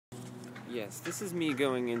Yes, this is me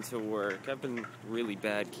going into work. I've been really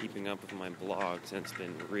bad keeping up with my blogs, and it's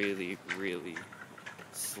been really, really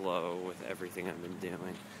slow with everything I've been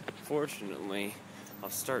doing. Fortunately, I'll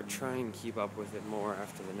start trying to keep up with it more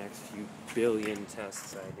after the next few billion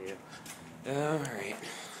tests I do. Alright.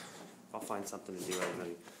 I'll find something to do other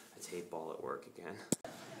than a tape ball at work again.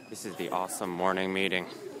 This is the awesome morning meeting.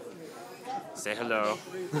 Say hello.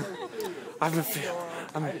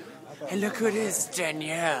 Hey, look who it is,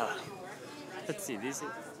 Danielle. Let's see, these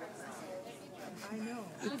are... I know.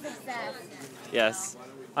 He's obsessed. Yes,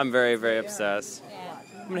 I'm very, very obsessed. Yeah.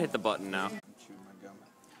 I'm gonna hit the button now.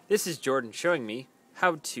 This is Jordan showing me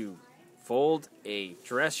how to fold a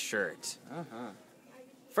dress shirt.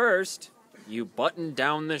 First, you button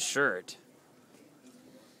down the shirt.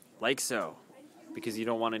 Like so. Because you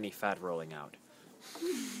don't want any fat rolling out.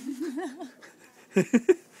 I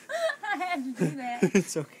had to do that.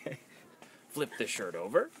 It's okay. Flip the shirt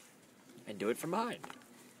over and do it from behind.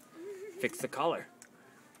 Fix the collar.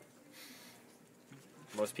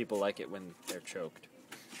 Most people like it when they're choked,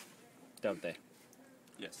 don't they?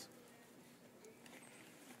 Yes.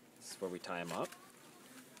 This is where we tie them up.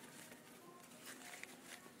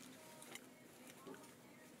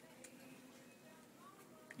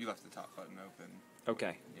 You left the top button open.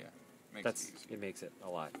 Okay. Yeah. Makes it easy. It makes it a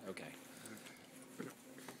lot. Okay.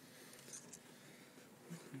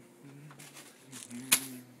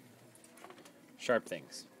 Sharp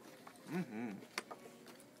things.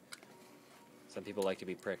 Some people like to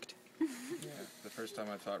be pricked. Yeah. The first time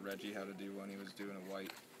I taught Reggie how to do one, he was doing a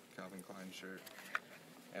white Calvin Klein shirt.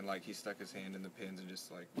 And, like, he stuck his hand in the pins and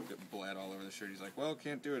just, like, bled all over the shirt. He's like, well,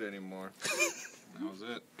 can't do it anymore. And that was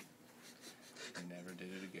it. I never did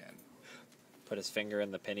it again. Put his finger in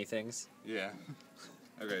the penny things. Yeah.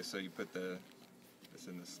 Okay, so you put this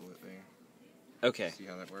in the slit thing. Okay. See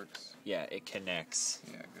how that works? Yeah, it connects.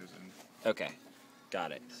 Yeah, it goes in. Okay.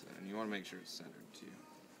 Got it. So, and you want to make sure it's centered, too.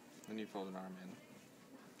 Then you fold an arm in.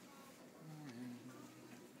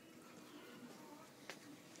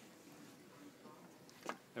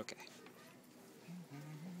 Okay.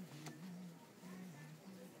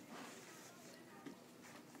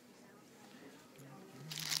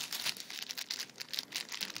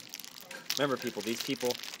 Remember, people, these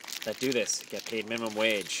people that do this get paid minimum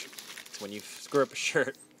wage. So when you screw up a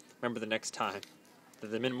shirt, remember the next time that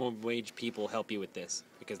the minimum wage people help you with this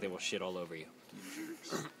because they will shit all over you.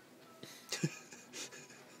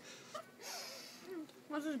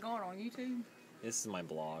 What's this going on YouTube? This is my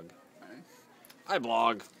blog. I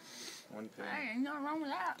blog. One pin. Hey, ain't nothing wrong with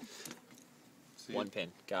that. See? One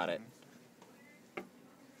pin. Got it.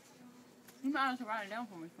 You might as well write it down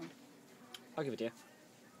for me. I'll give it to you.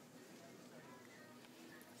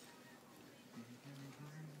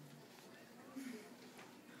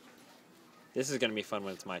 This is going to be fun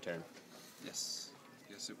when it's my turn. Yes.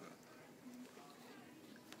 Yes, it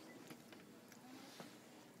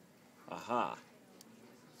will. Aha.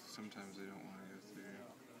 Sometimes they don't want to go through.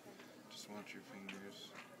 Just watch your fingers.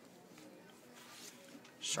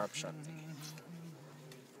 Sharp thingy.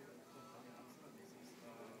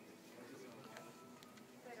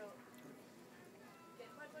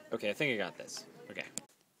 Okay, I think I got this. Okay.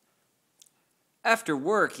 After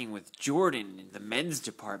working with Jordan in the men's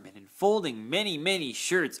department and folding many, many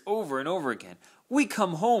shirts over and over again, we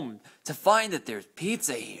come home to find that there's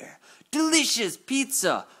pizza here. Delicious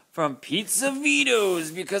pizza from Pizza Vito's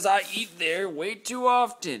because I eat there way too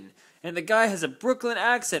often. And the guy has a Brooklyn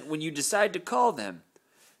accent when you decide to call them.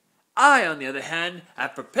 I, on the other hand,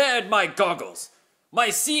 have prepared my goggles. My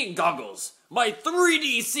seeing goggles. My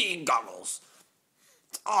 3D seeing goggles.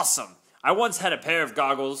 It's awesome. I once had a pair of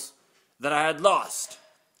goggles that I had lost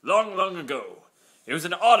long, long ago. It was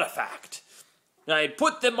an artifact. And I had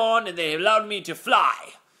put them on and they allowed me to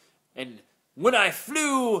fly. And when I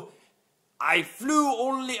flew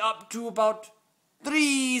only up to about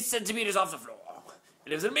 3 centimeters off the floor.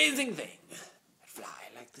 And it was an amazing thing. I'd fly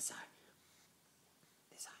like this high.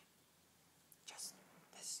 This high. Just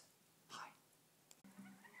this high.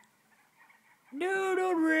 No,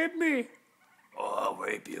 don't rape me. Oh, I'll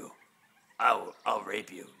rape you. I'll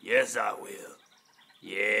rape you. Yes, I will.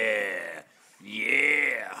 Yeah.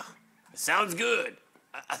 Yeah. Sounds good.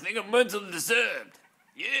 I think I'm mentally disturbed.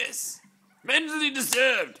 Yes. Mentally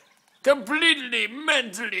disturbed. Completely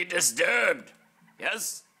mentally disturbed.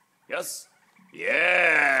 Yes. Yes.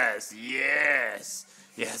 Yes. Yes.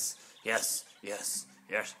 Yes. Yes. Yes.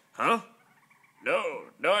 Yes. Huh? No.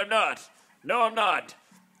 No, I'm not. No, I'm not.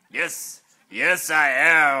 Yes. Yes, I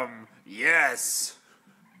am. Yes.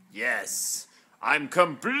 Yes. I'm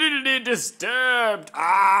completely disturbed.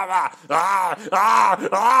 Ah, ah, ah, ah,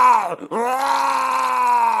 ah,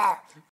 ah.